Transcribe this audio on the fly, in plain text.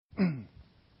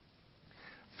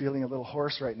feeling a little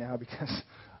hoarse right now because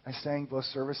I sang both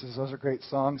services. Those are great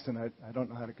songs, and I don't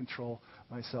know how to control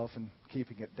myself in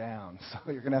keeping it down. So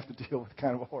you're going to have to deal with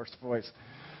kind of a hoarse voice.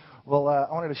 Well,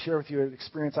 I wanted to share with you an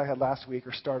experience I had last week,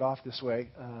 or start off this way.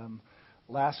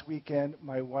 Last weekend,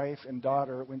 my wife and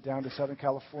daughter went down to Southern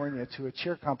California to a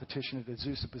cheer competition at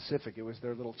Azusa Pacific. It was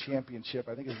their little championship.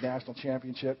 I think it was national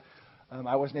championship.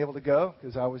 I wasn't able to go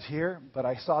because I was here, but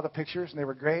I saw the pictures, and they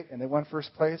were great, and they won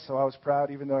first place, so I was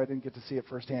proud, even though I didn't get to see it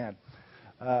firsthand.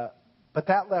 But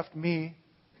that left me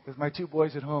with my two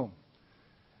boys at home.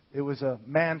 It was a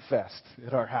man fest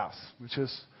at our house, which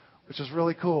was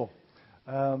really cool.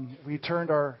 We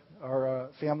turned our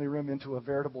family room into a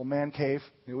veritable man cave.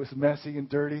 It was messy and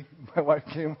dirty. My wife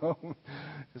came home,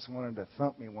 just wanted to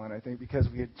thump me one, I think, because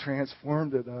we had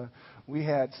transformed it. We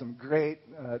had some great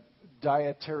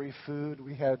dietary food.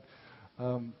 We had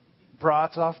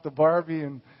brats off the Barbie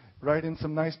and right in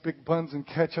some nice big buns and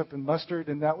ketchup and mustard,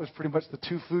 and that was pretty much the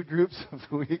two food groups of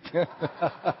the weekend.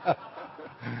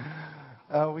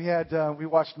 We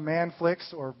watched man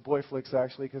flicks, or boy flicks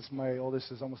actually, because my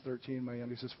oldest is almost 13, my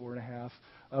youngest is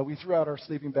 4.5. We threw out our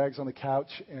sleeping bags on the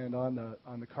couch and on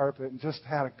the carpet and just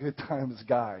had a good time as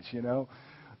guys, you know.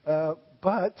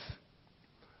 But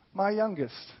my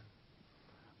youngest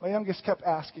kept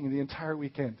asking the entire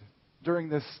weekend during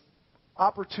this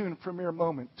opportune premier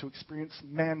moment to experience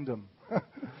mandom.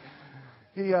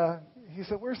 He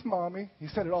said, "Where's Mommy?" He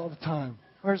said it all the time.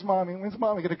 "Where's Mommy? When's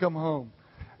Mommy going to come home?"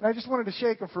 And I just wanted to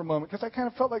shake him for a moment because I kind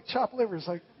of felt like chopped liver. It's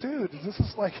like, dude,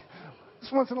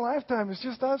 this once in a lifetime. It's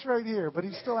just us right here. But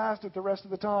he still asked it the rest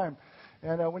of the time.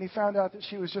 And when he found out that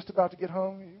she was just about to get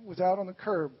home, he was out on the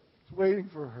curb waiting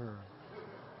for her.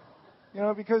 You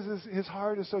know, because his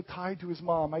heart is so tied to his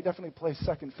mom. I definitely play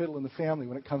second fiddle in the family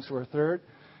when it comes to our third.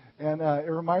 And it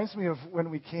reminds me of when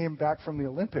we came back from the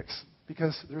Olympics.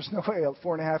 Because there's no way a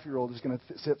 4.5-year-old is going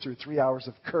to sit through 3 hours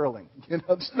of curling. You know,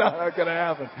 it's not going to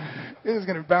happen. He's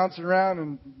going to bounce around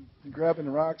and grabbing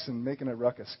rocks and making a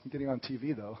ruckus. Getting on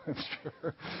TV, though, I'm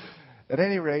sure. At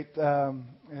any rate,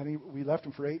 we left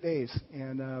him for 8 days.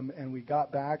 And we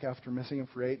got back after missing him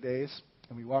for 8 days.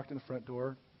 And we walked in the front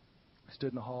door,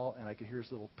 stood in the hall, and I could hear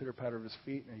his little pitter-patter of his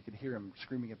feet. And you could hear him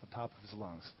screaming at the top of his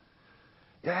lungs.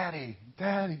 "Daddy,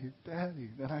 Daddy,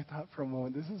 Daddy." Then I thought for a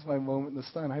moment, this is my moment in the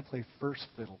sun. I play first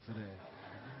fiddle today.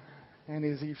 And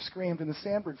as he screamed, and the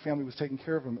Sandberg family was taking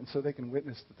care of him, and so they can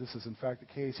witness that this is in fact the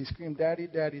case, he screamed, "Daddy,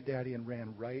 Daddy, Daddy," and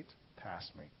ran right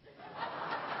past me.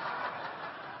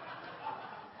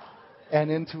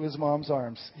 And into his mom's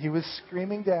arms. He was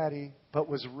screaming Daddy, but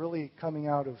was really coming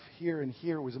out of here, and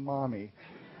here was Mommy.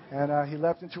 And he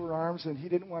leapt into her arms, and he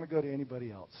didn't want to go to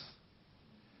anybody else.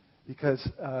 Because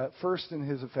first in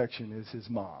his affection is his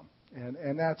mom.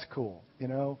 And that's cool, you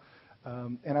know.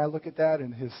 And I look at that,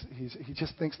 and he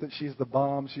just thinks that she's the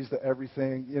bomb, she's the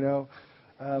everything, you know.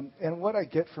 And what I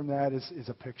get from that is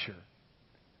a picture.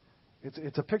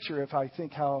 It's a picture if I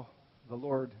think how the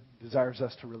Lord desires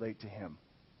us to relate to Him.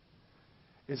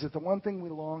 Is it the one thing we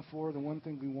long for, the one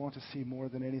thing we want to see more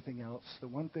than anything else, the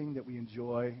one thing that we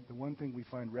enjoy, the one thing we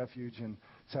find refuge and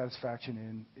satisfaction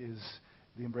in is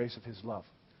the embrace of His love?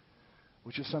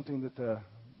 Which is something that the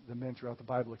men throughout the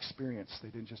Bible experienced. They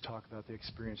didn't just talk about, they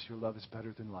experienced, "Your love is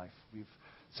better than life." We've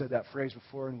said that phrase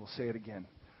before, and we'll say it again.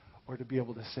 Or to be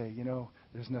able to say, you know,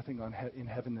 there's nothing in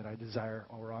heaven that I desire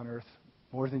or on earth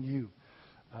more than you.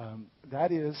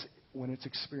 That is, when it's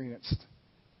experienced,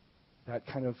 that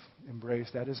kind of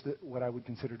embrace, that is what I would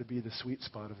consider to be the sweet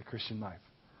spot of the Christian life.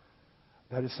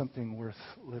 That is something worth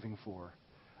living for.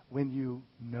 When you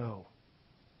know,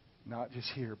 not just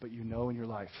here, but you know in your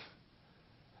life,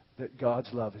 that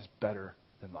God's love is better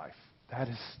than life. That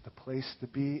is the place to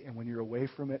be, and when you're away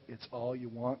from it, it's all you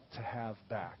want to have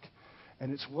back.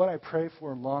 And it's what I pray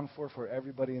for and long for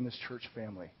everybody in this church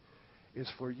family, is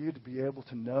for you to be able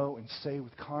to know and say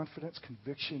with confidence,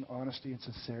 conviction, honesty, and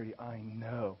sincerity, "I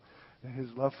know that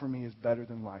His love for me is better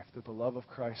than life, that the love of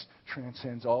Christ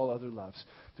transcends all other loves."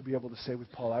 To be able to say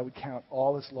with Paul, "I would count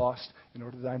all as lost in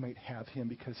order that I might have Him,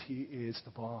 because He is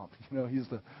the bomb." You know, He's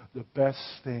the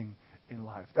best thing in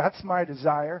life. That's my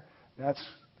desire. That's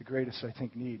the greatest, I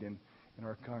think, need in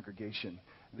our congregation,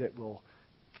 that will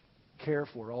care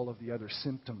for all of the other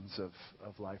symptoms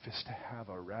of life, is to have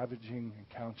a ravaging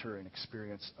encounter and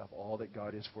experience of all that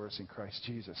God is for us in Christ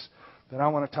Jesus. Then I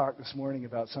want to talk this morning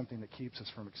about something that keeps us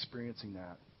from experiencing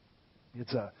that.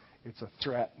 It's a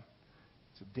threat.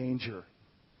 It's a danger.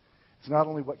 It's not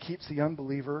only what keeps the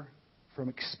unbeliever from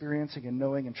experiencing and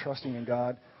knowing and trusting in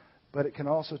God, but it can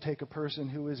also take a person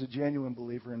who is a genuine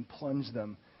believer and plunge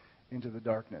them into the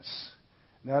darkness.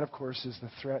 And that, of course, is the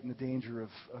threat and the danger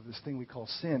of this thing we call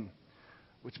sin.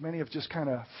 which many have just kind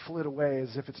of flit away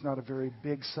as if it's not a very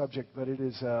big subject, but it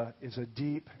is a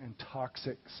deep and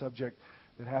toxic subject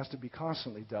that has to be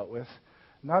constantly dealt with,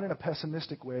 not in a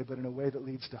pessimistic way, but in a way that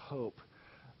leads to hope.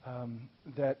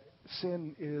 That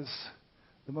sin is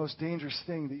the most dangerous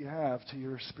thing that you have to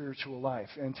your spiritual life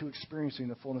and to experiencing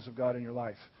the fullness of God in your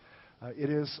life. It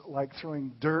is like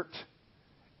throwing dirt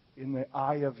in the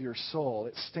eye of your soul.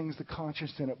 It stings the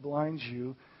conscience and it blinds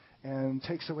you and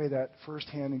takes away that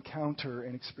firsthand encounter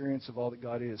and experience of all that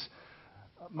God is.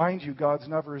 Mind you, God's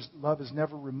love is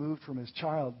never removed from His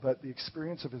child, but the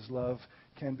experience of His love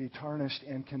can be tarnished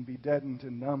and can be deadened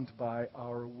and numbed by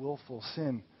our willful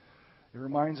sin. It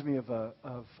reminds me of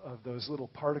those little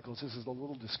particles. This is a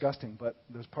little disgusting, but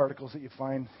those particles that you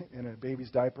find in a baby's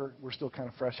diaper, we're still kind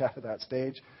of fresh out of that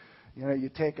stage. You know, you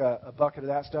take a bucket of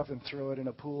that stuff and throw it in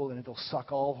a pool, and it'll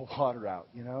suck all the water out,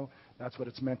 you know. That's what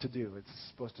it's meant to do. It's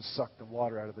supposed to suck the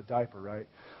water out of the diaper, right?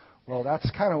 Well, that's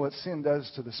kind of what sin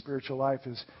does to the spiritual life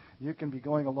is you can be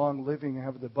going along living and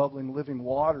have the bubbling living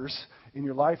waters in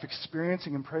your life,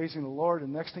 experiencing and praising the Lord,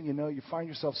 and next thing you know, you find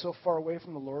yourself so far away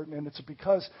from the Lord, and it's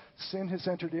because sin has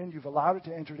entered in, you've allowed it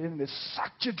to enter in, and it's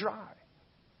sucked you dry.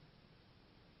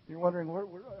 You're wondering,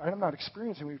 I'm not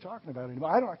experiencing what you're talking about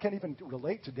anymore. I can't even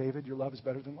relate to David, your love is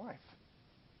better than life.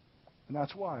 And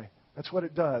that's why. That's what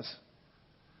it does.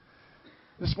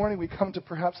 This morning we come to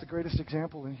perhaps the greatest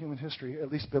example in human history, at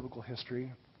least biblical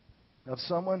history, of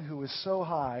someone who was so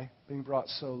high being brought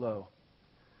so low.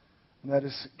 And that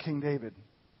is King David.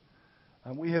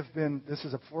 This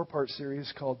is a 4-part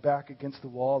series called Back Against the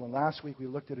Wall. And last week we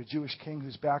looked at a Jewish king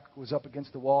whose back was up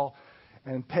against the wall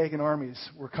and pagan armies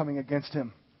were coming against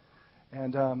him.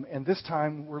 And this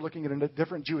time we're looking at a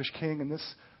different Jewish king, and this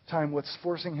time what's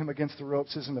forcing him against the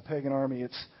ropes isn't the pagan army,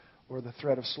 or the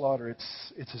threat of slaughter.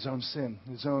 It's his own sin,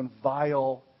 his own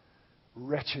vile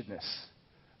wretchedness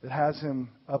that has him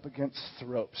up against the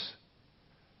ropes.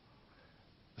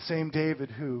 The same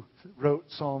David who wrote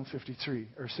Psalm 63,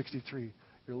 or 63,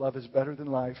 your love is better than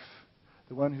life,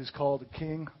 the one who's called a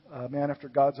king, a man after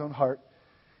God's own heart.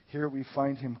 Here we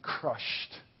find him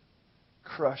crushed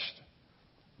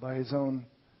by his own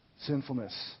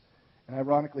sinfulness. And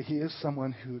ironically, he is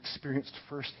someone who experienced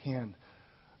firsthand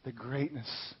the greatness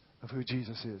of who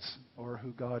Jesus is, or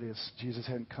who God is. Jesus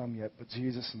hadn't come yet, but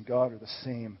Jesus and God are the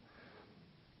same.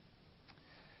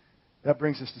 That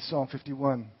brings us to Psalm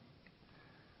 51.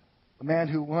 A man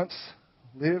who once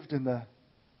lived in the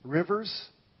rivers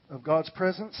of God's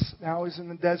presence now is in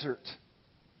the desert.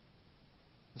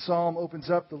 The psalm opens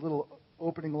up the little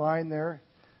opening line there,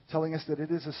 telling us that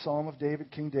it is a psalm of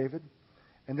David, King David.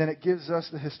 And then it gives us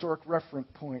the historic reference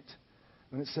point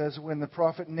when it says, when the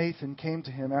prophet Nathan came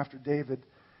to him after David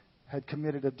had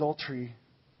committed adultery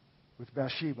with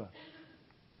Bathsheba.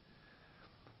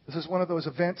 This is one of those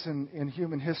events in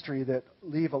human history that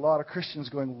leave a lot of Christians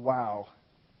going, wow,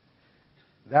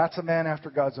 that's a man after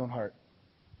God's own heart.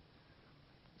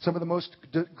 Some of the most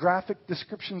graphic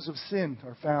descriptions of sin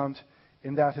are found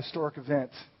in that historic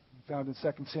event, found in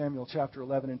 2 Samuel chapter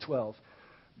 11 and 12.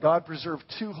 God preserved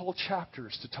 2 whole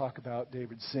chapters to talk about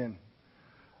David's sin.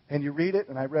 And you read it,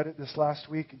 and I read it this last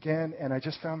week again, and I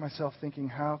just found myself thinking,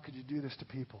 how could you do this to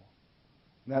people?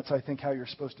 And that's, I think, how you're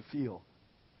supposed to feel.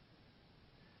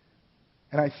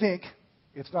 And I think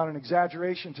it's not an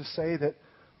exaggeration to say that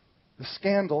the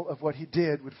scandal of what he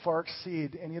did would far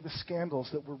exceed any of the scandals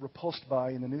that we're repulsed by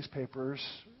in the newspapers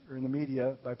or in the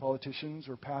media by politicians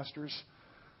or pastors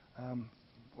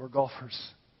or golfers.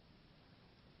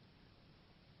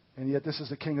 And yet this is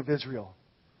the King of Israel.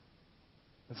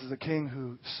 This is a king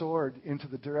who soared into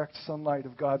the direct sunlight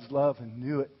of God's love and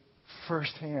knew it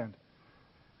firsthand.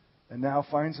 And now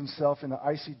finds himself in the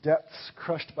icy depths,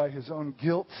 crushed by his own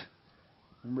guilt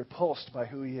and repulsed by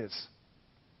who he is.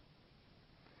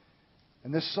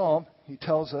 In this psalm, he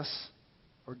tells us,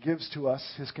 or gives to us,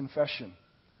 his confession.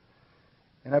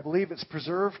 And I believe it's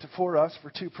preserved for us for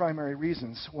 2 primary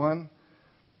reasons. One,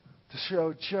 to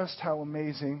show just how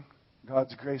amazing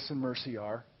God's grace and mercy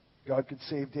are. God could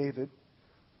save David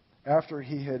after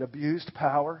he had abused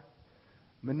power,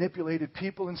 manipulated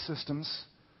people and systems,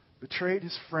 betrayed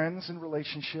his friends and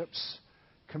relationships,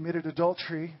 committed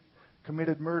adultery,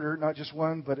 committed murder, not just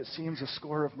one, but it seems a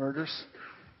score of murders,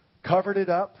 covered it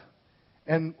up,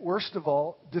 and worst of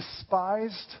all,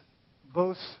 despised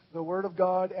both the Word of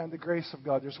God and the grace of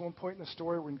God. There's one point in the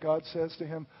story when God says to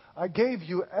him, I gave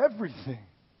you everything,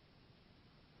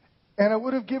 and I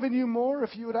would have given you more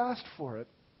if you had asked for it,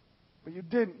 but you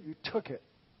didn't. You took it.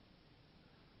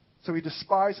 So he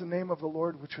despised the name of the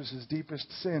Lord, which was his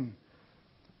deepest sin.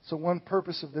 So one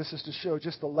purpose of this is to show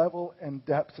just the level and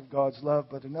depth of God's love,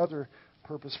 but another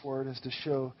purpose for it is to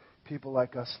show people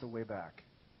like us the way back.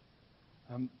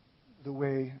 The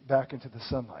way back into the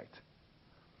sunlight.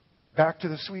 Back to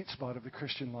the sweet spot of the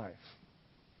Christian life.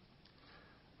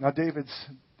 Now,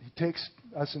 he takes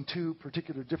us in two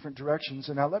particular different directions.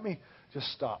 And now let me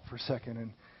just stop for a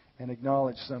second and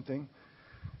acknowledge something.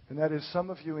 And that is, some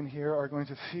of you in here are going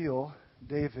to feel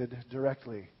David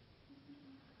directly.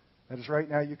 That is, right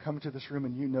now you come into this room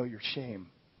and you know your shame.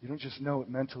 You don't just know it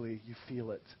mentally, you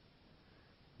feel it.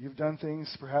 You've done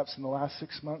things perhaps in the last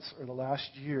 6 months or the last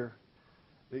year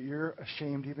that you're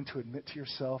ashamed even to admit to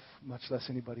yourself, much less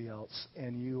anybody else,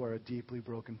 and you are a deeply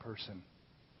broken person.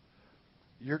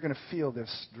 You're going to feel this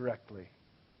directly.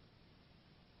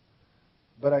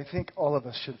 But I think all of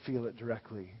us should feel it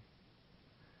directly.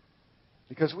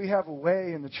 Because we have a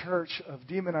way in the church of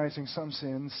demonizing some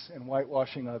sins and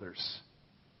whitewashing others.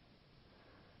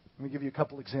 Let me give you a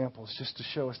couple examples just to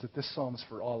show us that this psalm is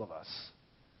for all of us.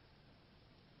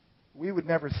 We would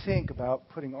never think about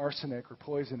putting arsenic or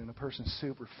poison in a person's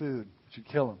soup or food, which would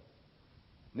kill them.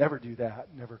 Never do that.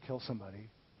 Never kill somebody.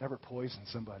 Never poison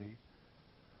somebody.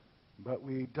 But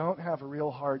we don't have a real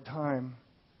hard time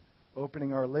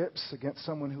opening our lips against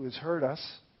someone who has hurt us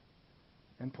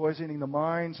and poisoning the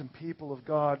minds and people of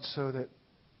God so that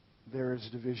there is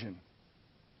division.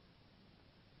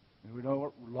 And we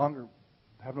no longer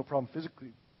have no problem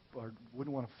physically, or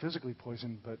wouldn't want to physically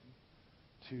poison, but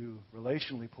to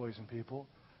relationally poison people.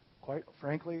 Quite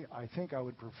frankly, I think I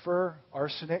would prefer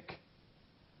arsenic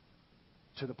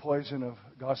to the poison of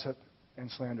gossip and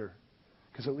slander.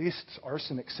 Because at least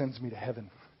arsenic sends me to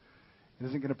heaven. It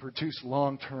isn't going to produce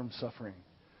long-term suffering.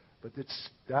 But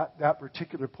that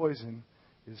particular poison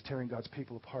is tearing God's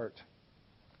people apart.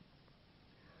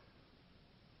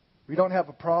 We don't have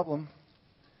a problem.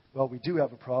 Well, we do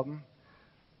have a problem.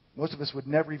 Most of us would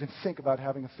never even think about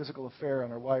having a physical affair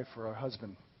on our wife or our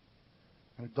husband.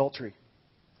 An adultery.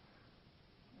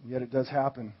 And yet it does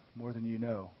happen more than you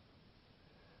know.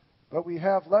 But we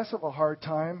have less of a hard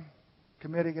time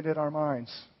committing it in our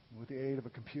minds with the aid of a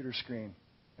computer screen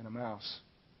and a mouse.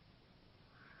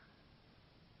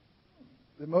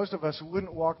 That most of us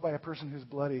wouldn't walk by a person who's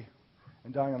bloody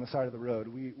and dying on the side of the road.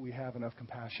 We have enough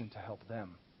compassion to help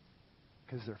them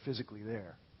because they're physically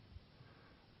there.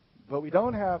 But we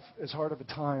don't have as hard of a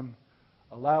time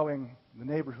allowing the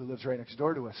neighbor who lives right next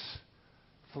door to us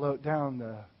float down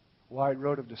the wide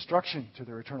road of destruction to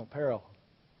their eternal peril.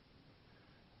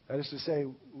 That is to say,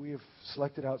 we have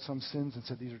selected out some sins and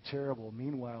said these are terrible.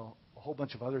 Meanwhile, a whole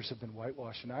bunch of others have been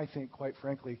whitewashed. And I think, quite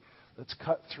frankly, let's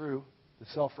cut through the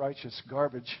self-righteous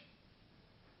garbage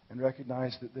and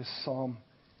recognize that this psalm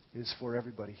is for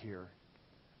everybody here.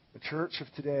 The church of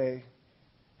today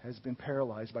has been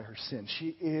paralyzed by her sin.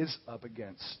 She is up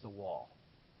against the wall.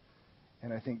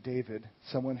 And I think David,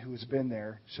 someone who has been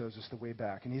there, shows us the way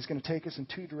back. And he's going to take us in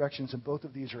two directions, and both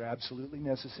of these are absolutely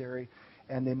necessary,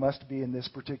 and they must be in this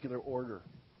particular order.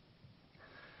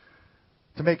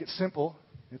 To make it simple,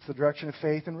 it's the direction of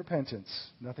faith and repentance.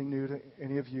 Nothing new to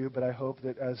any of you, but I hope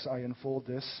that as I unfold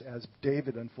this, as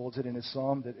David unfolds it in his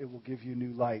psalm, that it will give you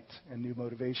new light and new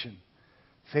motivation.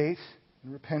 Faith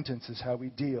and repentance is how we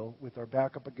deal with our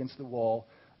back up against the wall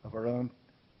of our own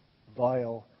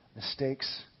vile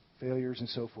mistakes, failures, and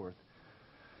so forth.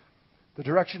 The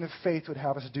direction of faith would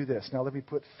have us do this. Now let me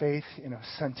put faith in a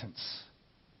sentence.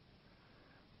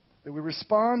 That we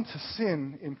respond to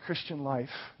sin in Christian life,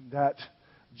 that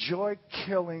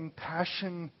joy-killing,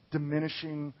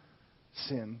 passion-diminishing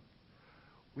sin.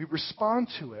 We respond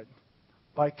to it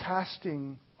by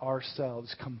casting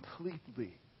ourselves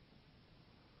completely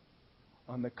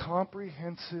on the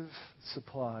comprehensive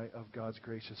supply of God's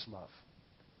gracious love.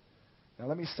 Now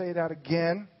let me say that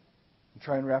again and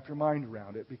try and wrap your mind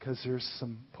around it, because there's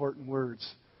some important words.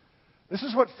 This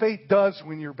is what faith does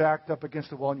when you're backed up against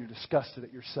the wall and you're disgusted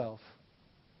at yourself.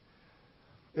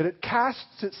 That it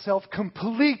casts itself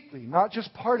completely, not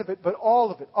just part of it, but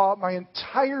all of it. My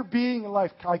entire being in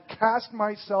life, I cast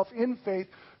myself in faith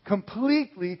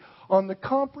completely on the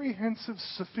comprehensive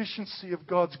sufficiency of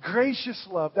God's gracious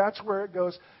love. That's where it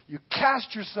goes. You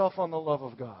cast yourself on the love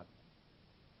of God.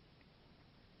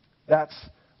 That's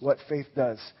what faith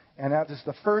does. And that is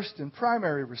the first and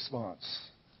primary response.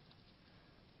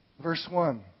 Verse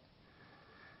 1.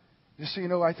 Just so you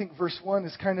know, I think verse 1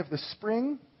 is kind of the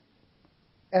spring,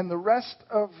 and the rest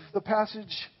of the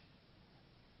passage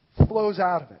flows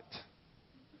out of it.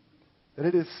 That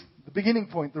it is the beginning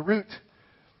point, the root.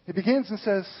 It begins and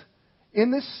says,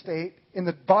 in this state, in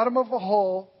the bottom of a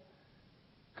hole,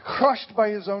 crushed by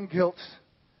his own guilt,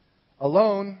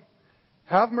 alone,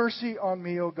 have mercy on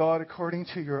me, O God, according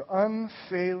to your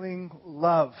unfailing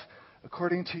love,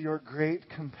 according to your great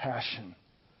compassion.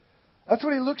 That's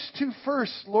what he looks to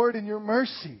first, Lord, in your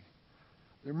mercy.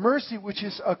 Your mercy which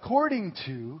is according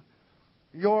to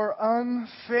your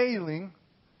unfailing,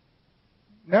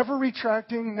 never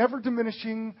retracting, never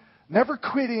diminishing, never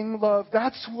quitting love.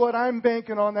 That's what I'm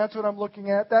banking on. That's what I'm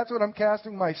looking at. That's what I'm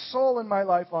casting my soul and my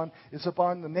life on, is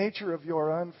upon the nature of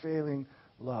your unfailing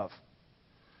love.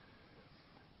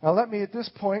 Now let me at this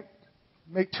point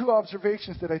make two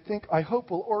observations that I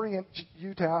hope will orient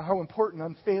you to how important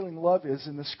unfailing love is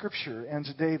in the Scripture and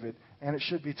to David, and it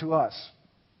should be to us.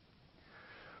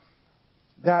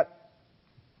 That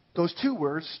those two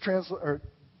words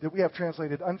that we have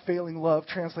translated unfailing love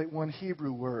translate one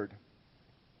Hebrew word,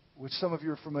 which some of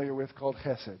you are familiar with, called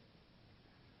chesed.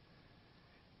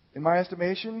 In my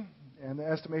estimation, and the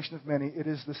estimation of many, it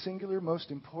is the singular most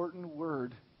important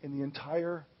word in the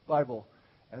entire Bible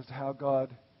as to how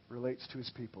God relates to his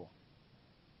people.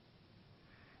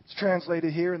 It's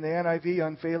translated here in the NIV,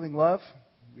 unfailing love.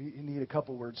 You need a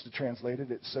couple words to translate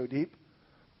it. It's so deep.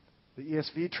 The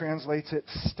ESV translates it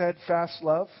steadfast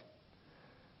love.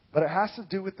 But it has to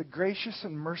do with the gracious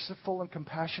and merciful and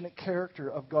compassionate character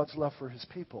of God's love for his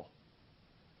people.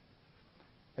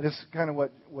 It is kind of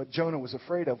what Jonah was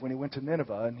afraid of when he went to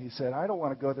Nineveh. And he said, I don't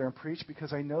want to go there and preach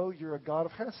because I know you're a God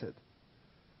of chesed.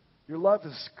 Your love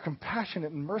is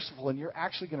compassionate and merciful, and you're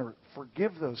actually going to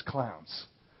forgive those clowns.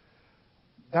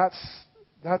 That's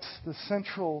the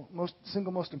single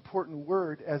most important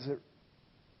word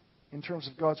in terms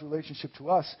of God's relationship to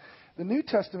us. The New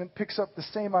Testament picks up the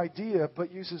same idea but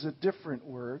uses a different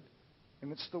word, and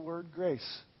it's the word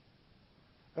grace.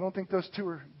 I don't think those two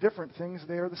are different things.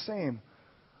 They are the same.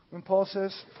 When Paul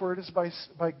says, for it is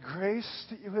by grace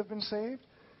that you have been saved,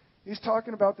 he's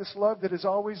talking about this love that has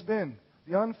always been.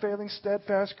 The unfailing,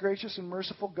 steadfast, gracious, and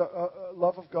merciful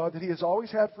love of God that he has always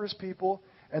had for his people.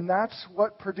 And that's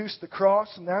what produced the cross,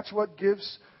 and that's what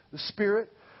gives the Spirit.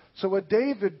 So what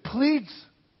David pleads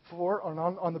for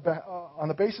on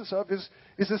the basis of is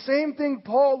the same thing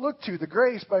Paul looked to, the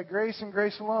grace by grace and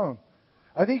grace alone.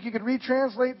 I think you could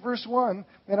retranslate verse 1,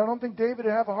 and I don't think David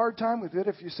would have a hard time with it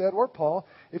if you said, or Paul,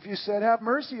 if you said, have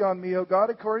mercy on me, O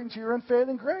God, according to your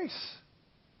unfailing grace.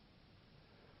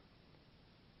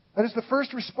 That is the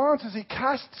first response as he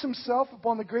casts himself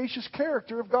upon the gracious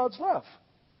character of God's love.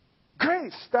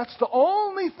 Grace, that's the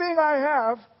only thing I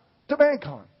have to bank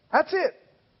on. That's it.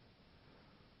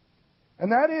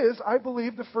 And that is, I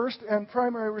believe, the first and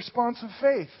primary response of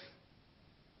faith.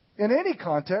 In any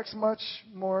context, much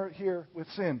more here with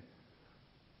sin.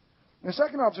 And the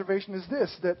second observation is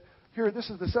this, that here, this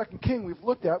is the second king we've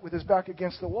looked at with his back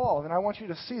against the wall. And I want you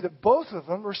to see that both of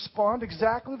them respond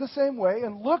exactly the same way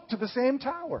and look to the same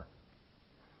tower.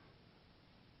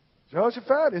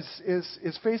 Jehoshaphat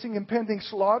is facing impending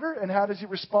slaughter, and how does he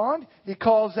respond? He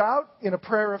calls out in a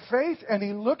prayer of faith, and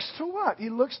he looks to what? He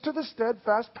looks to the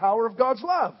steadfast power of God's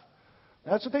love.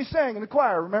 That's what they sang in the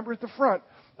choir, remember, at the front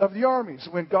of the armies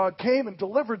when God came and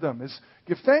delivered them, is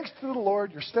give thanks to the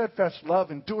Lord, your steadfast love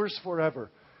endures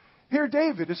forever. Here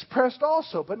David is pressed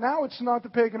also, but now it's not the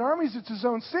pagan armies, it's his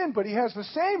own sin, but he has the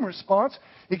same response.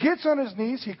 He gets on his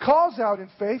knees, he calls out in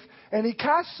faith, and he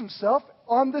casts himself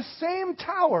on the same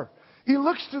tower. He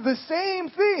looks to the same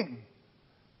thing.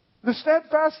 The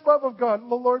steadfast love of God.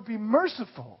 The Lord be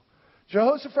merciful.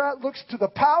 Jehoshaphat looks to the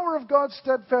power of God's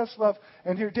steadfast love,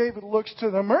 and here David looks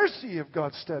to the mercy of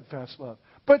God's steadfast love.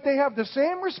 But they have the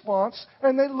same response,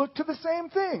 and they look to the same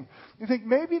thing. You think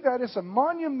maybe that is a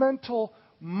monumental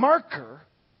marker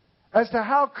as to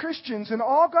how Christians and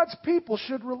all God's people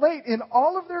should relate in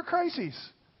all of their crises.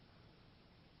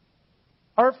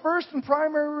 Our first and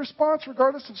primary response,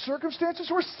 regardless of circumstances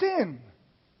or sin,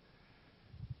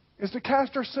 is to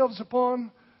cast ourselves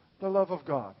upon the love of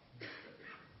God.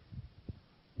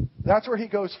 That's where he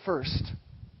goes first.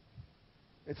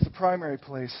 It's the primary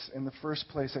place and the first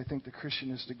place I think the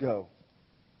Christian is to go.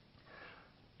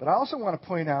 But I also want to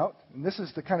point out, and this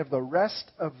is the kind of the rest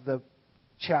of the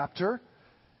chapter,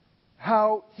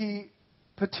 how he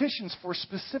petitions for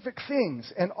specific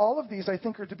things. And all of these, I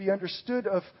think, are to be understood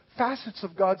of facets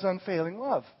of God's unfailing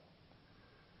love.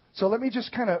 So let me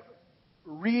just kind of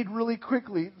read really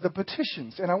quickly the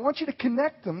petitions. And I want you to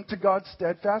connect them to God's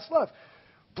steadfast love.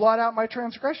 Blot out my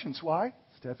transgressions. Why?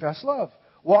 Steadfast love.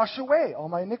 Wash away all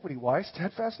my iniquity. Why?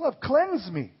 Steadfast love. Cleanse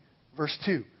me. Verse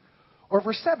 2. Or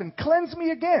verse 7. Cleanse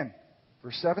me again.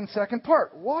 Verse 7, second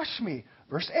part. Wash me.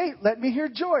 Verse 8. Let me hear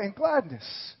joy and gladness.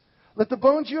 Let the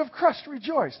bones you have crushed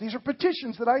rejoice. These are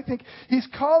petitions that I think he's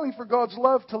calling for God's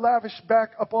love to lavish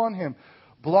back upon him.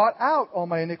 Blot out all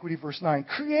my iniquity, verse 9.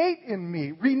 Create in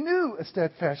me, renew a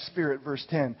steadfast spirit, verse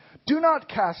 10. Do not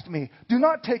cast me, do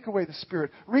not take away the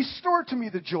spirit. Restore to me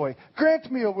the joy.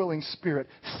 Grant me a willing spirit.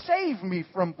 Save me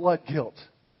from blood guilt.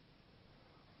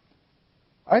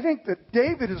 I think that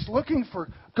David is looking for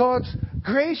God's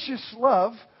gracious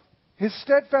love, His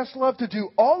steadfast love to do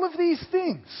all of these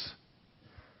things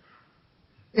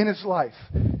in his life.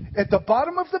 At the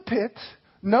bottom of the pit,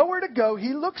 nowhere to go,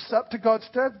 he looks up to God's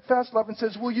steadfast love and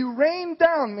says, will you rain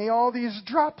down me all these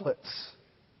droplets?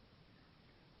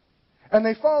 And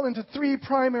they fall into three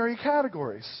primary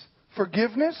categories: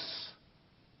 forgiveness,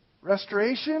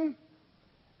 restoration,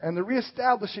 and the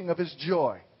reestablishing of his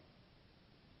joy.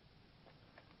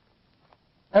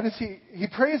 And as he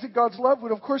prays that God's love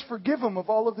would, of course, forgive him of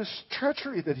all of this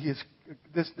treachery that he is,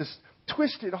 this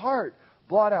twisted heart.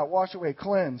 Blot out, wash away,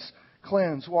 cleanse,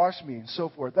 wash me, and so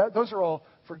forth. Those are all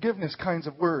forgiveness kinds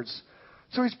of words.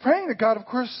 So he's praying that God, of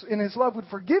course, in his love would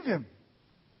forgive him.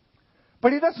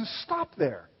 But he doesn't stop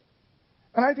there.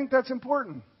 And I think that's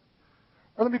important.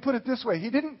 Or let me put it this way. He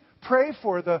didn't pray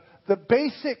for the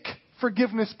basic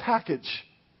forgiveness package.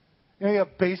 You know, you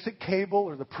have basic cable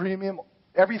or the premium,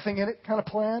 everything in it kind of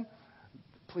plan.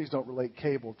 Please don't relate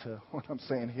cable to what I'm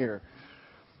saying here.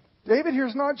 David here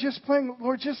is not just praying,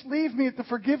 Lord, just leave me at the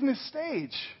forgiveness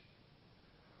stage.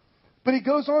 But he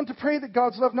goes on to pray that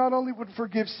God's love not only would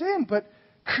forgive sin, but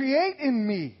create in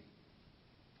me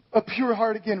a pure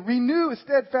heart again. Renew a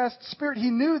steadfast spirit.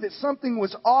 He knew that something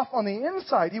was off on the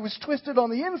inside. He was twisted on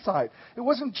the inside. It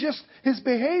wasn't just his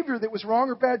behavior that was wrong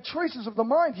or bad choices of the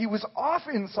mind. He was off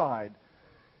inside.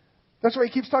 That's why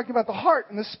he keeps talking about the heart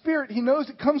and the spirit. He knows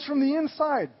it comes from the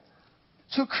inside.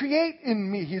 So create in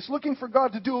me. He's looking for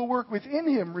God to do a work within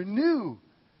him. Renew.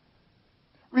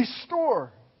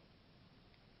 Restore.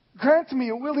 Grant me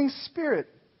a willing spirit.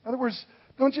 In other words,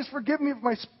 don't just forgive me of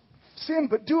my sin,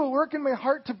 but do a work in my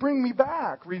heart to bring me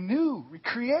back. Renew.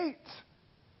 Recreate.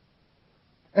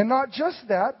 And not just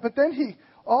that, but then he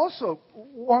also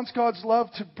wants God's love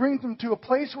to bring them to a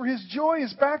place where his joy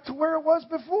is back to where it was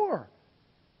before.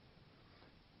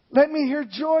 Let me hear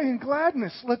joy and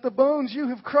gladness. Let the bones you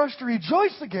have crushed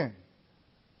rejoice again.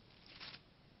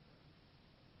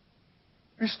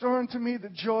 Restore unto me the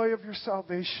joy of your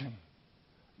salvation.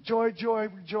 Joy, joy,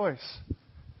 rejoice.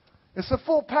 It's a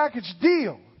full package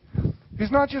deal.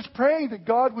 He's not just praying that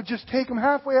God would just take him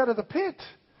halfway out of the pit.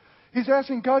 He's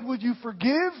asking God, would you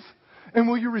forgive? And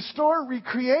will you restore,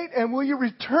 recreate, and will you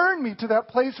return me to that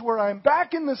place where I'm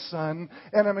back in the sun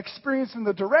and I'm experiencing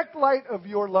the direct light of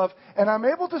your love, and I'm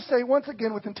able to say once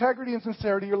again with integrity and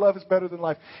sincerity, your love is better than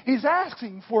life. He's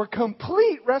asking for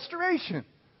complete restoration.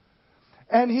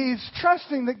 And he's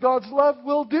trusting that God's love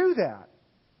will do that.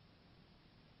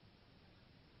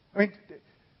 I mean,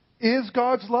 is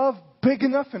God's love big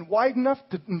enough and wide enough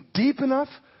and deep enough?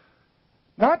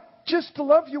 Not just to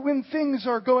love you when things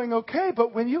are going okay,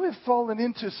 but when you have fallen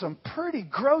into some pretty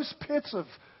gross pits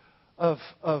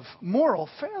of moral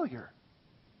failure.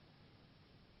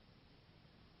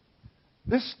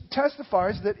 This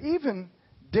testifies that even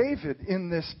David in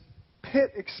this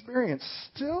pit experience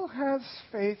still has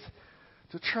faith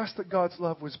to trust that God's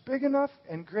love was big enough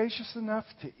and gracious enough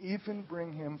to even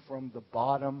bring him from the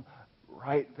bottom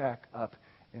right back up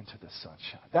into the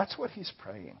sunshine. That's what he's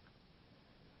praying.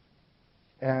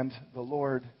 And the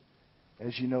Lord,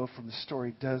 as you know from the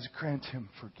story, does grant him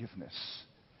forgiveness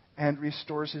and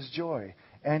restores his joy.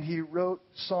 And he wrote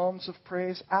psalms of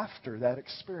praise after that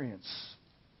experience.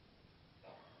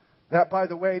 That, by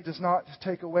the way, does not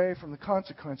take away from the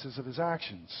consequences of his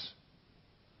actions.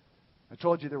 I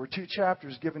told you there were 2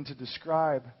 chapters given to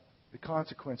describe the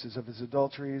consequences of his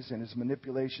adulteries and his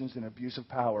manipulations and abuse of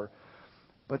power.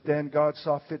 But then God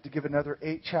saw fit to give another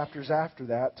 8 chapters after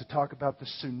that to talk about the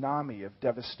tsunami of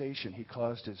devastation he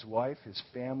caused his wife, his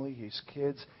family, his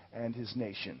kids, and his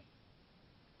nation.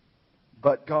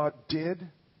 But God did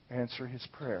answer his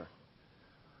prayer.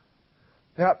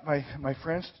 That, my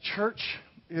friends, church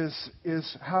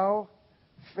is how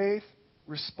faith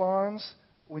responds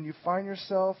when you find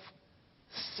yourself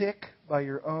sick by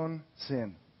your own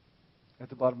sin at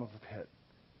the bottom of the pit.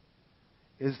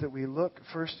 Is that we look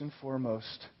first and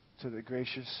foremost to the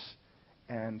gracious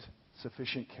and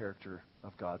sufficient character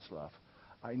of God's love.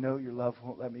 I know your love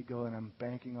won't let me go, and I'm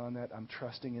banking on that. I'm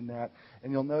trusting in that.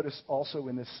 And you'll notice also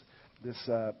in this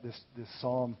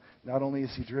psalm, not only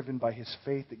is he driven by his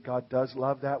faith that God does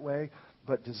love that way,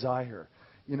 but desire.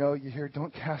 You know, you hear,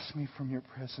 don't cast me from your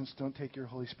presence. Don't take your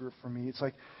Holy Spirit from me. It's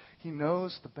like he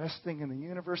knows the best thing in the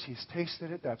universe. He's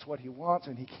tasted it. That's what he wants,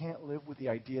 and he can't live with the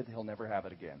idea that he'll never have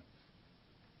it again.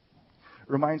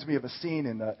 Reminds me of a scene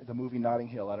in the movie Notting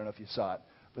Hill. I don't know if you saw it.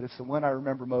 but it's the one I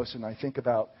remember most, and I think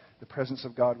about the presence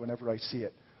of God whenever I see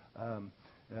it.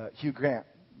 Hugh Grant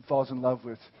falls in love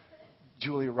with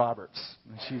Julia Roberts.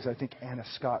 And she's, I think, Anna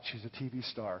Scott. She's a TV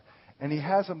star. And he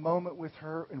has a moment with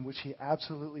her in which he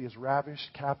absolutely is ravished,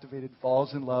 captivated,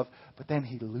 falls in love, but then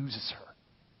he loses her.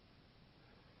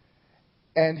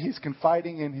 And he's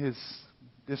confiding in his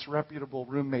disreputable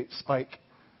roommate, Spike.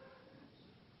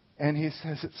 And he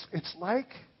says, it's like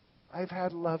I've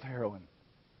had love heroin,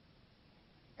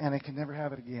 and I can never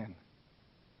have it again.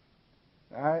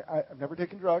 I've never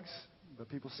taken drugs, but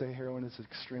people say heroin is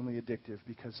extremely addictive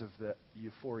because of the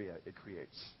euphoria it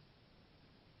creates.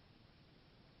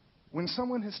 When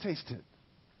someone has tasted,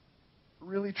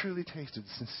 really truly tasted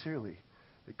sincerely,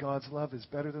 that God's love is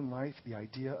better than life, the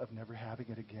idea of never having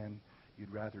it again,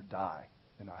 you'd rather die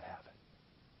than not have it.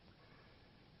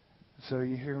 So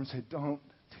you hear him say, don't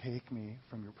take me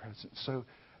from your presence. So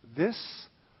this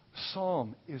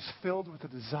psalm is filled with a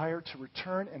desire to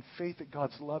return and faith that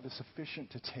God's love is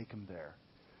sufficient to take him there.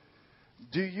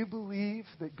 Do you believe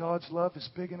that God's love is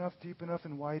big enough, deep enough,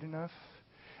 and wide enough?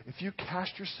 If you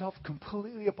cast yourself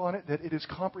completely upon it, that it is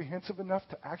comprehensive enough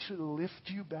to actually lift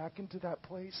you back into that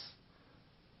place?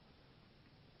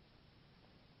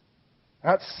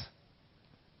 That's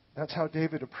how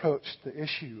David approached the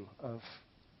issue of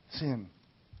sin.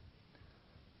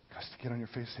 Has to get on your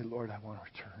face and say, Lord, I want to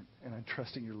return, and I'm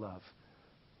trusting your love.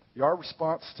 Our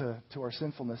response to our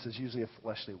sinfulness is usually a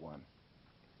fleshly one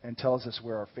and tells us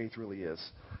where our faith really is.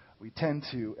 We tend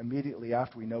to, immediately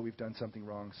after we know we've done something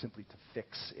wrong, simply to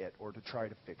fix it or to try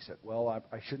to fix it. Well,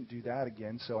 I shouldn't do that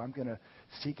again, so I'm going to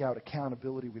seek out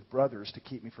accountability with brothers to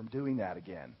keep me from doing that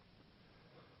again.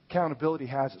 Accountability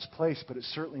has its place, but it's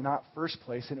certainly not first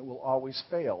place, and it will always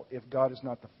fail if God is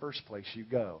not the first place you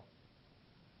go.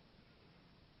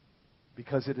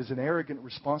 Because it is an arrogant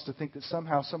response to think that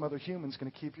somehow some other human's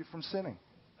going to keep you from sinning.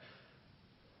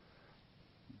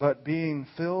 But being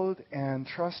filled and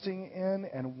trusting in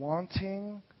and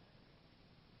wanting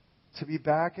to be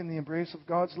back in the embrace of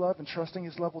God's love and trusting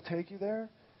his love will take you there,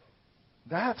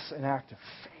 that's an act of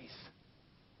faith.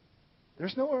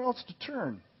 There's nowhere else to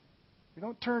turn. We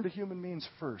don't turn to human means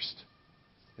first.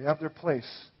 They have their place.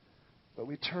 But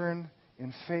we turn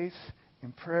in faith,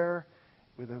 in prayer,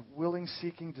 with a willing,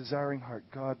 seeking, desiring heart.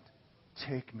 God,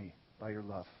 take me by your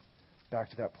love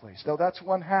back to that place. Now, that's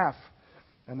one half.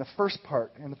 And the first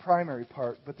part, and the primary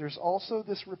part, but there's also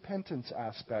this repentance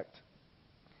aspect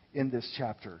in this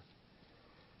chapter.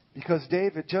 Because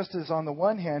David, just as on the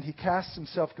one hand, he casts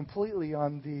himself completely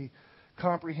on the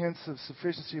comprehensive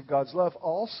sufficiency of God's love,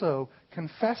 also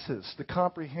confesses the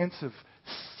comprehensive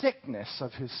sickness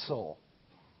of his soul.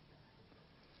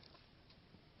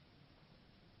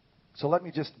 So let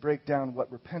me just break down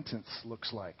what repentance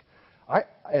looks like.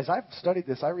 As I've studied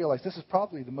this, I realize this is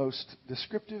probably the most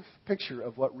descriptive picture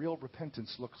of what real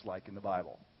repentance looks like in the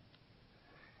Bible.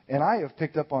 And I have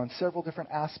picked up on several different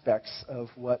aspects of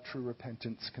what true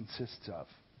repentance consists of.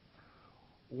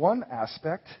 One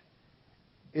aspect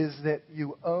is that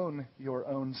you own your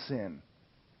own sin.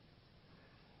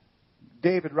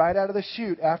 David, right out of the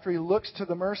chute, after he looks to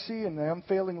the mercy and the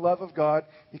unfailing love of God,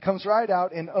 he comes right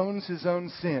out and owns his own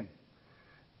sin.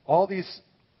 All these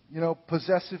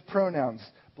possessive pronouns.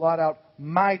 Blot out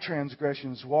my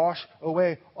transgressions. Wash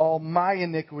away all my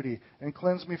iniquity. And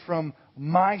cleanse me from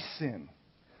my sin.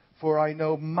 For I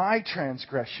know my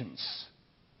transgressions.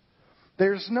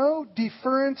 There's no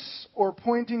deference or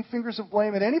pointing fingers of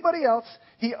blame at anybody else.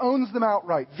 He owns them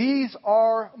outright. These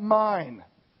are mine.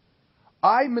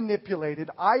 I manipulated.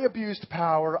 I abused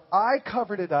power. I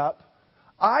covered it up.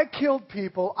 I killed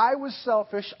people. I was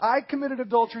selfish. I committed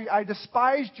adultery. I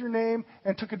despised your name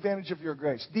and took advantage of your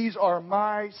grace. These are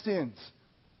my sins.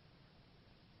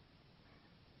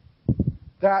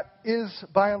 That is,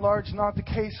 by and large, not the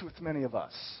case with many of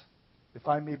us, if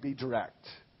I may be direct.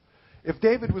 If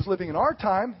David was living in our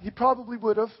time, he probably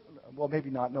would have, well,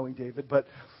 maybe not knowing David, but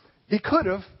he could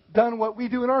have done what we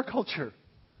do in our culture.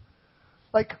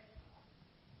 Like,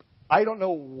 I don't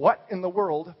know what in the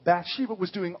world Bathsheba was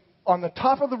doing on the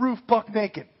top of the roof, buck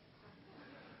naked.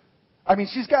 I mean,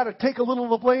 she's got to take a little of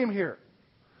the blame here.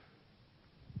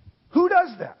 Who does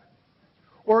that?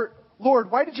 Or,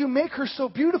 Lord, why did you make her so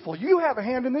beautiful? You have a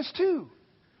hand in this too.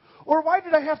 Or why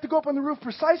did I have to go up on the roof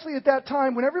precisely at that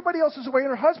time when everybody else is away and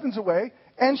her husband's away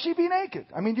and she be naked?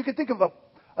 I mean, you could think of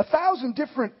 1,000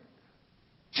 different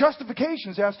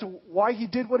justifications as to why he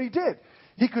did what he did.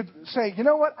 He could say, you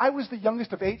know what? I was the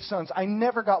youngest of 8 sons. I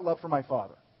never got love from my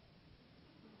father.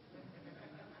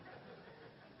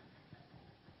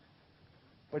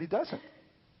 But he doesn't.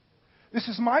 This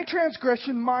is my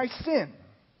transgression, my sin.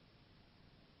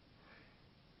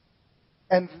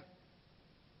 And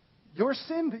your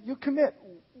sin that you commit,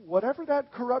 whatever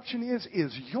that corruption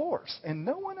is yours and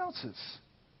no one else's.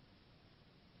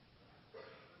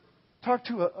 Talked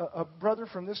to a brother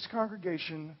from this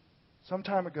congregation some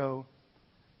time ago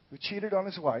who cheated on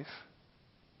his wife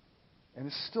and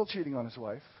is still cheating on his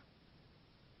wife.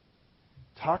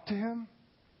 Talked to him,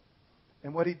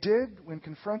 and what he did when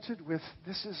confronted with,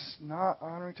 this is not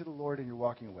honoring to the Lord and you're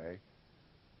walking away,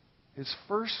 his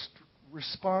first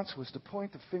response was to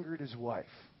point the finger at his wife.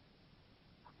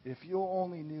 If you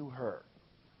only knew her.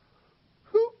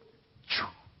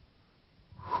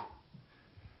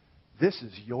 This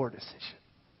is your decision.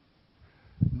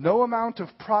 No amount of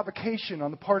provocation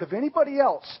on the part of anybody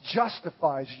else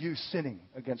justifies you sinning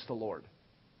against the Lord.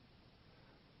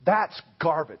 That's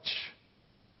garbage.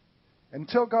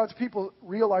 Until God's people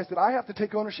realize that I have to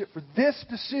take ownership for this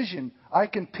decision, I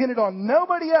can pin it on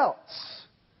nobody else.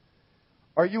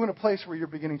 Are you in a place where you're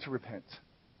beginning to repent?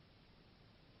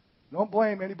 Don't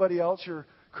blame anybody else, your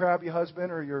crabby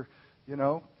husband or your,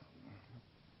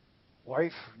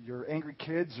 wife, your angry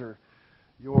kids, or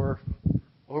your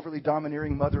overly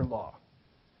domineering mother-in-law.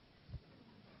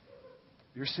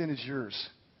 Your sin is yours.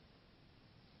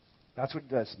 That's what it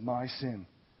does, my sin.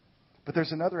 But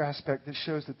there's another aspect that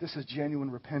shows that this is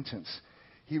genuine repentance.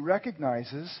 He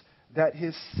recognizes that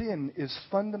his sin is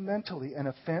fundamentally an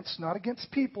offense not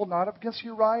against people, not against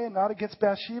Uriah, not against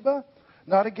Bathsheba,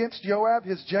 not against Joab,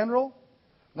 his general,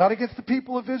 not against the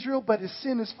people of Israel, but his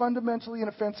sin is fundamentally an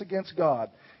offense against God.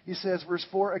 He says, verse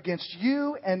 4, against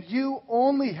you and you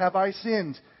only have I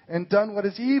sinned and done what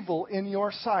is evil in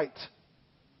your sight.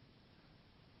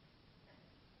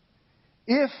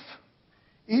 If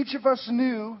each of us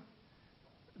knew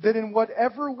that in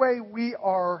whatever way we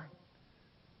are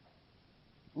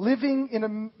living in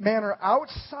a manner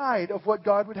outside of what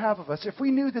God would have of us, if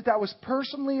we knew that that was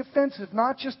personally offensive,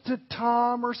 not just to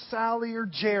Tom or Sally or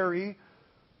Jerry,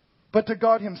 but to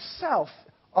God Himself,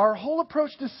 our whole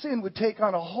approach to sin would take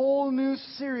on a whole new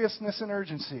seriousness and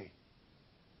urgency.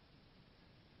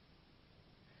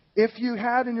 If you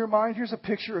had in your mind, here's a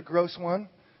picture, a gross one,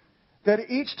 that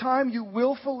each time you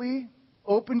willfully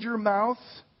opened your mouth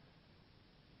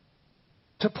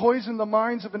to poison the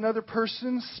minds of another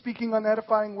person, speaking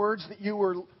unedifying words, that you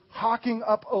were hawking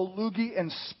up a loogie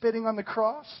and spitting on the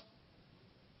cross,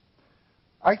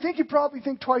 I think you probably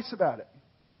think twice about it.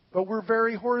 But we're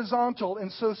very horizontal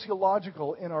and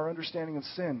sociological in our understanding of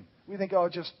sin. We think,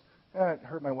 it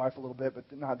hurt my wife a little bit, but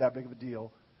not that big of a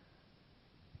deal.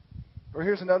 Or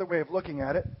here's another way of looking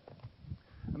at it.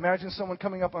 Imagine someone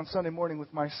coming up on Sunday morning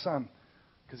with my son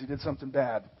because he did something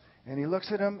bad. And he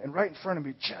looks at him, and right in front of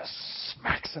me just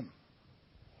smacks him.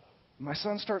 My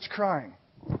son starts crying.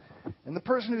 And the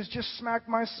person who's just smacked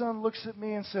my son looks at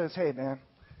me and says, hey, man,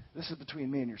 this is between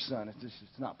me and your son.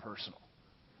 It's not personal.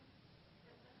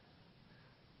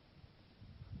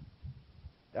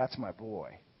 That's my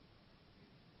boy.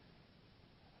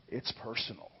 It's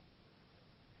personal.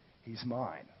 He's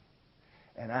mine.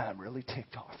 And I'm really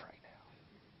ticked off right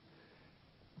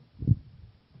now.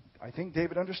 I think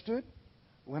David understood.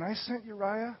 When I sent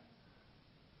Uriah,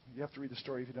 you have to read the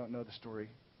story if you don't know the story,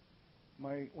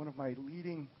 one of my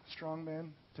leading strong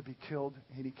men to be killed,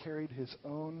 and he carried his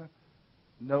own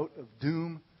note of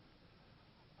doom.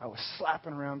 I was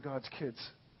slapping around God's kids.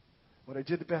 What I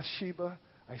did to Bathsheba,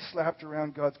 I slapped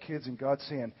around God's kids, and God's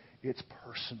saying, it's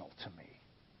personal to me.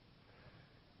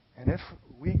 And if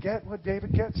we get what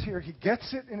David gets here, he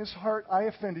gets it in his heart, I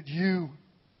offended you.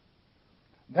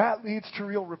 That leads to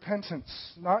real repentance.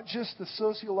 Not just the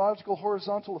sociological,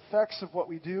 horizontal effects of what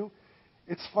we do.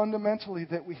 It's fundamentally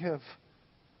that we have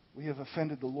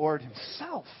offended the Lord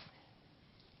Himself.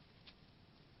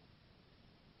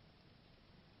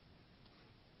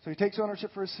 So he takes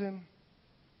ownership for his sin.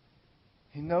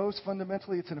 He knows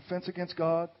fundamentally it's an offense against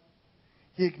God.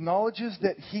 He acknowledges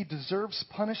that he deserves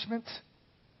punishment.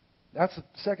 That's the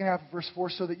second half of verse 4,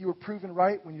 so that you are proven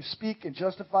right when you speak and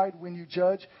justified when you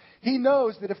judge. He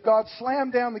knows that if God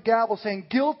slammed down the gavel saying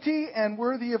guilty and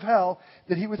worthy of hell,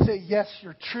 that He would say, yes,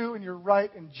 you're true and you're right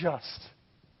and just.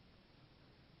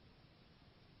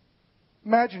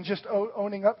 Imagine just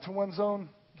owning up to one's own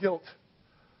guilt.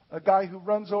 A guy who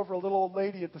runs over a little old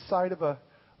lady at the side of a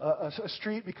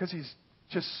street because he's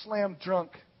just slammed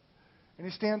drunk. And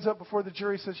he stands up before the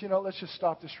jury and says, let's just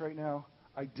stop this right now.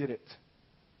 I did it.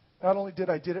 Not only did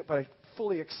I did it, but I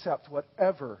fully accept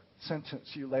whatever sentence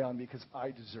you lay on me because I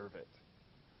deserve it.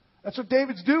 That's what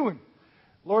David's doing.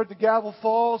 Lord, the gavel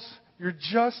falls. You're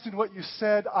just in what you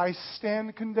said. I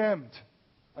stand condemned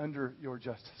under your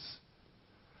justice.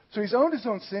 So he's owned his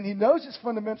own sin. He knows it's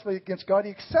fundamentally against God.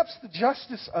 He accepts the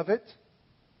justice of it.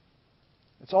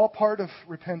 It's all part of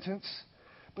repentance.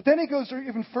 But then he goes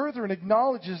even further and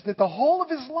acknowledges that the whole of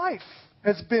his life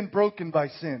has been broken by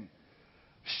sin.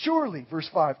 Surely, verse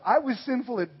 5, I was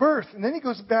sinful at birth. And then he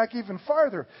goes back even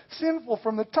farther. Sinful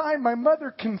from the time my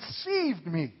mother conceived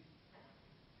me.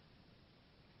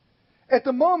 At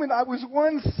the moment I was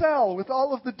one cell with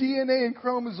all of the DNA and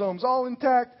chromosomes all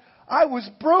intact. I was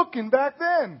broken back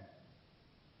then.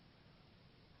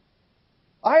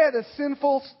 I had a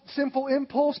sinful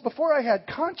impulse before I had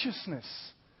consciousness.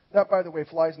 That, by the way,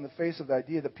 flies in the face of the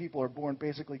idea that people are born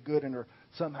basically good and are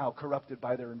somehow corrupted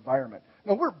by their environment.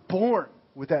 No, we're born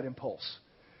with that impulse.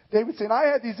 David's saying, I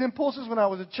had these impulses when I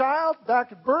was a child,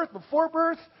 back at birth, before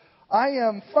birth. I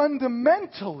am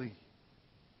fundamentally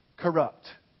corrupt.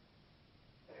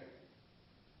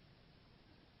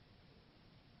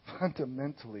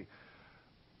 Fundamentally.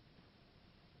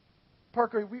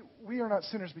 Parker, we are not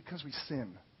sinners because we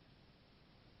sin.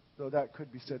 Though that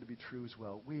could be said to be true as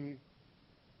well. We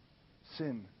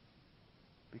sin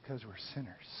because we're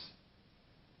sinners.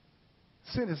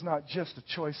 Sin is not just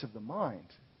a choice of the mind.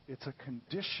 It's a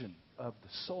condition of the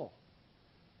soul.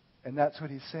 And that's what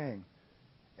he's saying.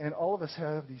 And all of us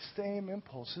have these same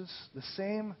impulses, the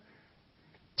same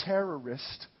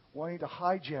terrorist wanting to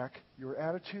hijack your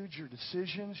attitudes, your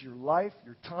decisions, your life,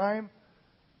 your time.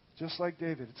 Just like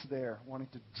David, it's there, wanting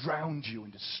to drown you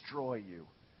and destroy you.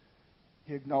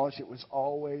 He acknowledged it was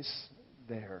always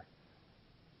there.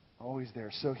 Always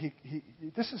there. So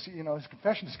this is, his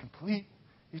confession is complete.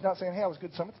 He's not saying, hey, I was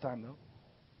good some of the time, though.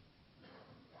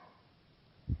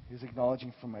 He's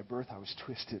acknowledging from my birth I was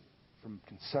twisted. From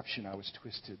conception I was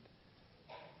twisted.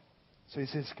 So he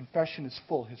says his confession is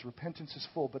full. His repentance is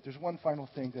full. But there's one final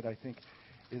thing that I think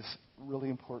is really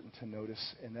important to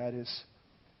notice, and that is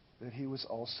that he was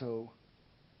also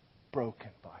broken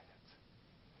by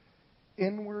it.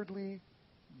 Inwardly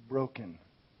broken.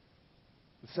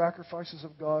 The sacrifices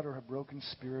of God are a broken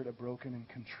spirit, a broken and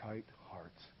contrite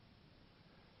heart.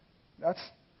 That's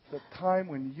the time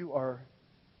when you are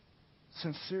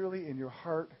sincerely in your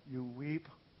heart, you weep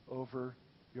over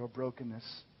your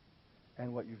brokenness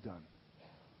and what you've done.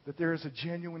 That there is a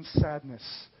genuine sadness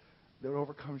that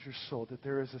overcomes your soul. That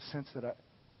there is a sense that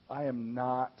I am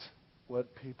not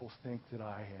what people think that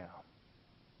I am.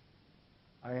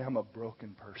 I am a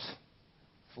broken person,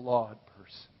 flawed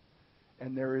person.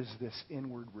 And there is this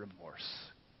inward remorse.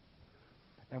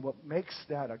 And what makes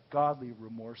that a godly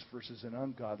remorse versus an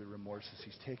ungodly remorse is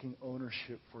he's taking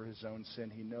ownership for his own sin.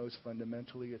 He knows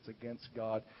fundamentally it's against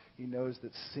God. He knows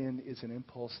that sin is an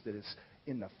impulse that is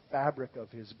in the fabric of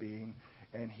his being.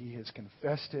 And he has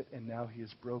confessed it, and now he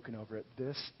is broken over it.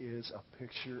 This is a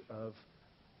picture of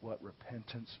what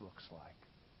repentance looks like.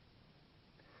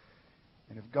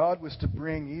 And if God was to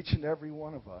bring each and every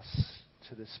one of us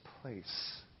to this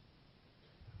place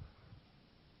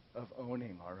of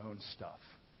owning our own stuff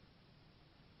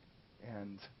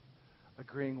and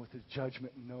agreeing with his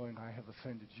judgment and knowing I have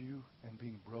offended you and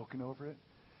being broken over it,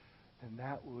 then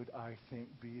that would, I think,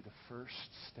 be the first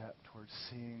step towards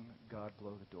seeing God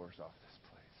blow the doors off this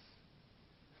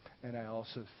place. And I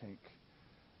also think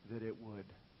that it would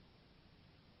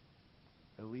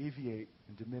alleviate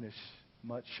and diminish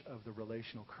much of the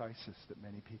relational crisis that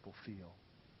many people feel.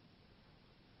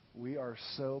 We are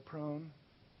so prone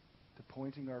to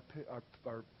pointing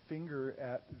our finger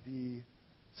at the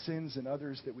sins in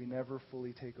others that we never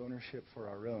fully take ownership for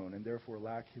our own, and therefore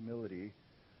lack humility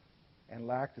and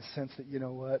lack the sense that, you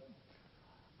know what,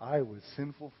 I was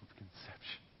sinful from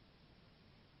conception.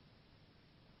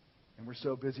 And we're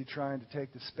so busy trying to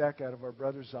take the speck out of our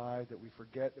brother's eye that we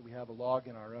forget that we have a log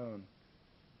in our own.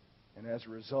 And as a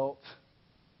result,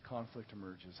 conflict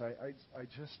emerges. I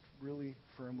just really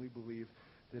firmly believe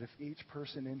that if each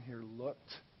person in here looked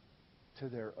to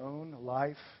their own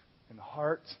life and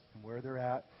heart and where they're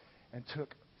at and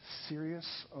took serious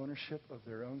ownership of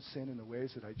their own sin in the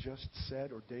ways that I just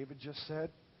said or David just said,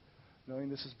 knowing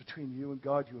this is between you and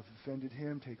God, you have offended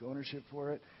him, take ownership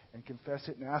for it and confess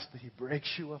it and ask that he breaks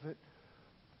you of it,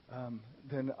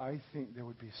 then I think there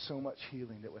would be so much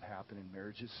healing that would happen in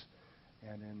marriages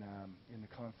and in the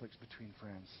conflicts between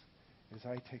friends. As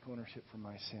I take ownership for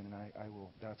my sin, and I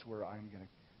will, that's where I'm going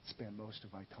to spend most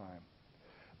of my time.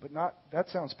 But that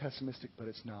sounds pessimistic, but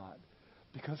it's not.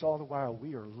 Because all the while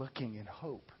we are looking in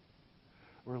hope.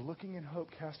 We're looking in hope,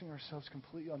 casting ourselves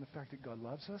completely on the fact that God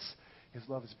loves us. His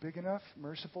love is big enough,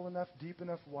 merciful enough, deep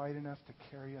enough, wide enough to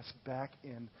carry us back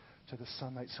into the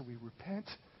sunlight. So we repent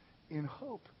in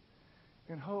hope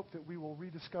that we will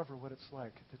rediscover what it's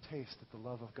like to taste that the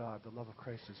love of God, the love of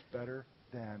Christ is better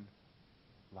than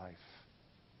life.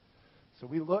 So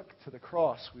we look to the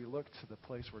cross. We look to the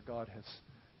place where God has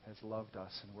has loved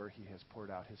us and where he has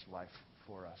poured out his life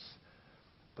for us.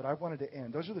 But I wanted to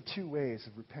end. Those are the two ways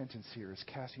of repentance here, is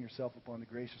casting yourself upon the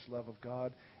gracious love of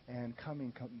God and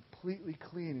coming completely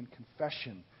clean in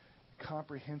confession,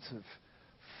 comprehensive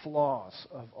flaws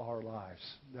of our lives.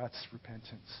 That's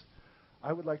repentance.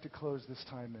 I would like to close this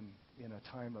time in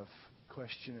a time of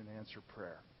question and answer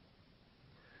prayer.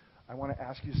 I want to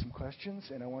ask you some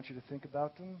questions, and I want you to think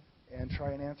about them and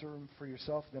try and answer them for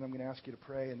yourself. Then I'm going to ask you to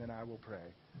pray, and then I will pray.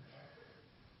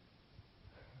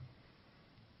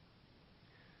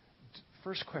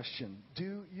 First question,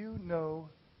 do you know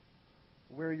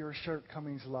where your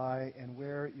shortcomings lie and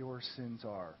where your sins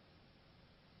are?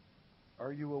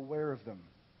 Are you aware of them?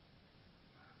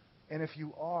 And if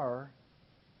you are,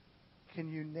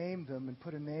 can you name them and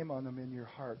put a name on them in your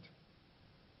heart?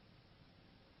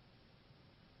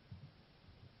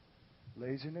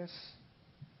 Laziness,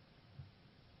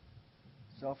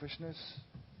 selfishness,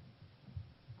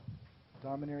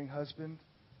 domineering husband,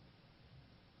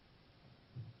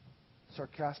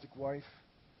 sarcastic wife,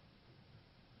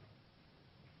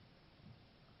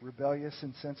 rebellious,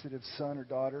 insensitive son or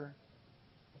daughter,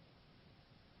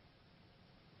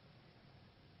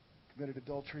 committed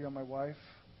adultery on my wife.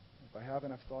 If I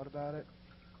haven't, I've thought about it.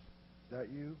 Is that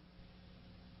you?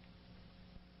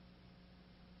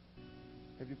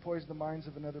 Have you poisoned the minds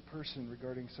of another person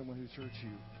regarding someone who's hurt you?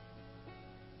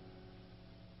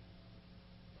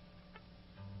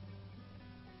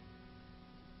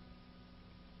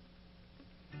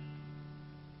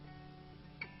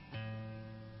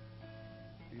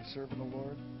 Are you serving the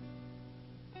Lord?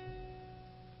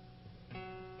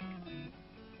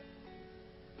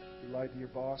 You lied to your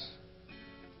boss?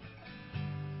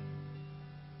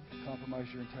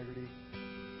 Compromised your integrity?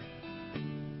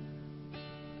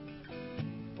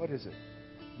 What is it?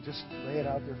 You just lay it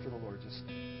out there for the Lord. Just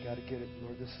got to get it.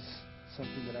 Lord, this is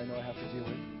something that I know I have to deal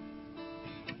with.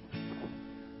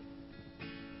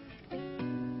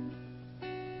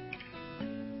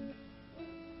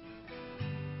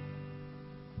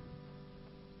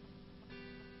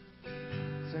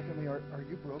 Secondly, are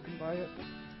you broken by it?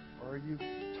 Or are you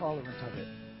tolerant of it?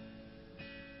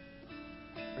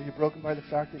 Are you broken by the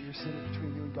fact that you're sitting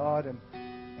between you and God and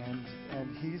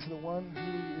He's the one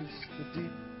who is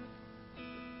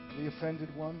the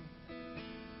offended one?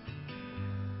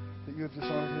 That you have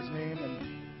dishonored His name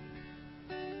and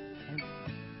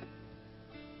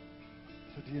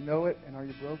so do you know it, and are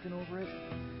you broken over it?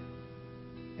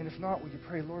 And if not, will you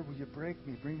pray, Lord, will you break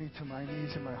me? Bring me to my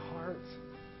knees in my heart.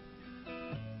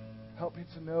 Help me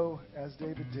to know, as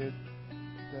David did,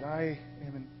 that I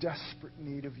am in desperate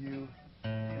need of you.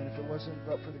 And if it wasn't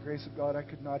but for the grace of God, I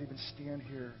could not even stand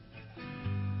here. So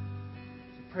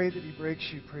pray that He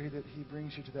breaks you. Pray that He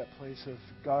brings you to that place of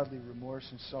godly remorse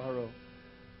and sorrow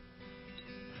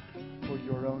for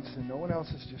your own sin. No one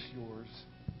else is just yours.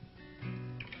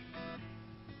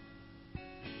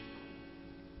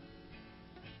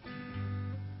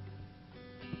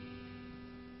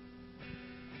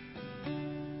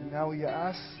 And now will you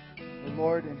ask the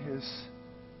Lord in His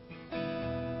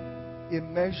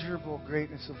immeasurable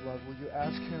greatness of love, will you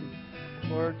ask Him,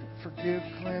 Lord, forgive,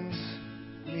 cleanse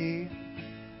me,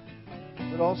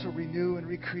 but also renew and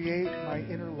recreate my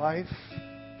inner life.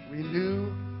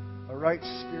 Renew a right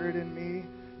spirit in me.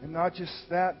 And not just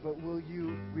that, but will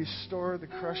you restore the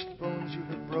crushed bones you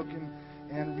have broken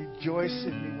and rejoice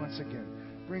in me once again.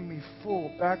 Bring me full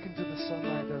back into the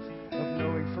sunlight of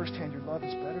knowing firsthand your love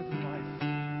is better than life.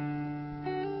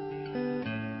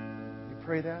 You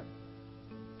pray that?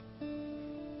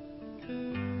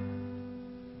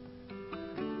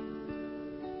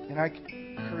 And I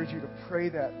encourage you to pray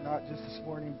that not just this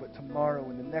morning, but tomorrow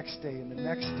and the next day and the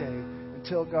next day,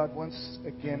 until God once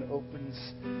again opens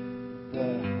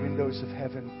the windows of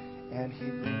heaven and He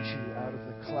brings you out of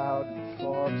the clouds and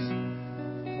fog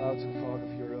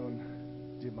of your own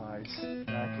demise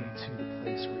back into the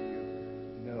place where you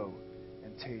know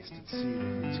and taste and see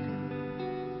that He is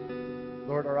good.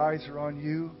 Lord, our eyes are on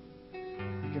you.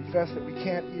 We confess that we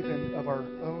can't even of our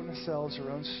own selves,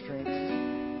 our own strength,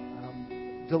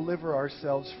 deliver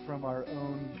ourselves from our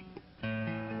own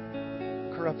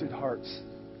corrupted hearts.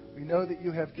 We know that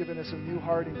you have given us a new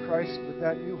heart in Christ, but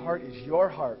that new heart is your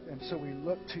heart. And so we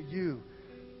look to you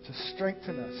to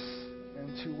strengthen us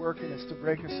and to work in us, to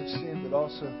break us of sin, but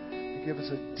also to give us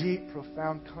a deep,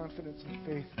 profound confidence and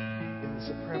faith in the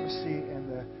supremacy and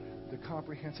the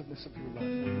comprehensiveness of your love.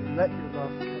 Let your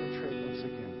love penetrate once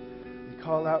again. We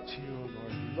call out to you, O Lord.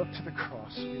 We look to the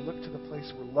cross. We look to the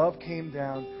place where love came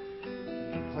down,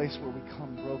 the place where we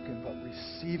come broken, but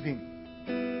receiving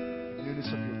the newness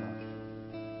of your love.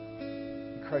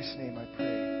 In Christ's name I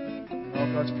pray. And all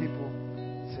God's people